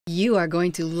You are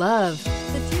going to love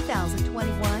the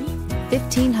 2021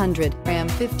 1500. Ram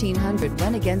 1500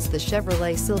 went against the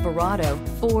Chevrolet Silverado,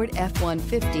 Ford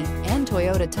F-150, and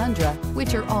Toyota Tundra,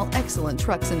 which are all excellent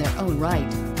trucks in their own right.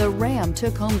 The Ram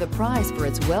took home the prize for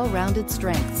its well-rounded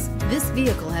strengths. This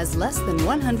vehicle has less than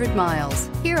 100 miles.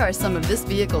 Here are some of this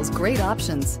vehicle's great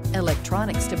options: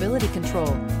 electronic stability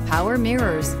control, power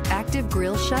mirrors, active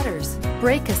grille shutters,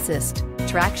 brake assist,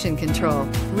 traction control,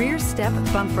 rear step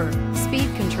bumper, speed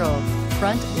control,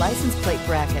 front license plate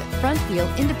bracket, front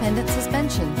wheel independent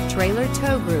suspension, trailer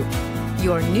tow group.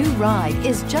 Your new ride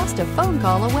is just a phone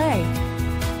call away.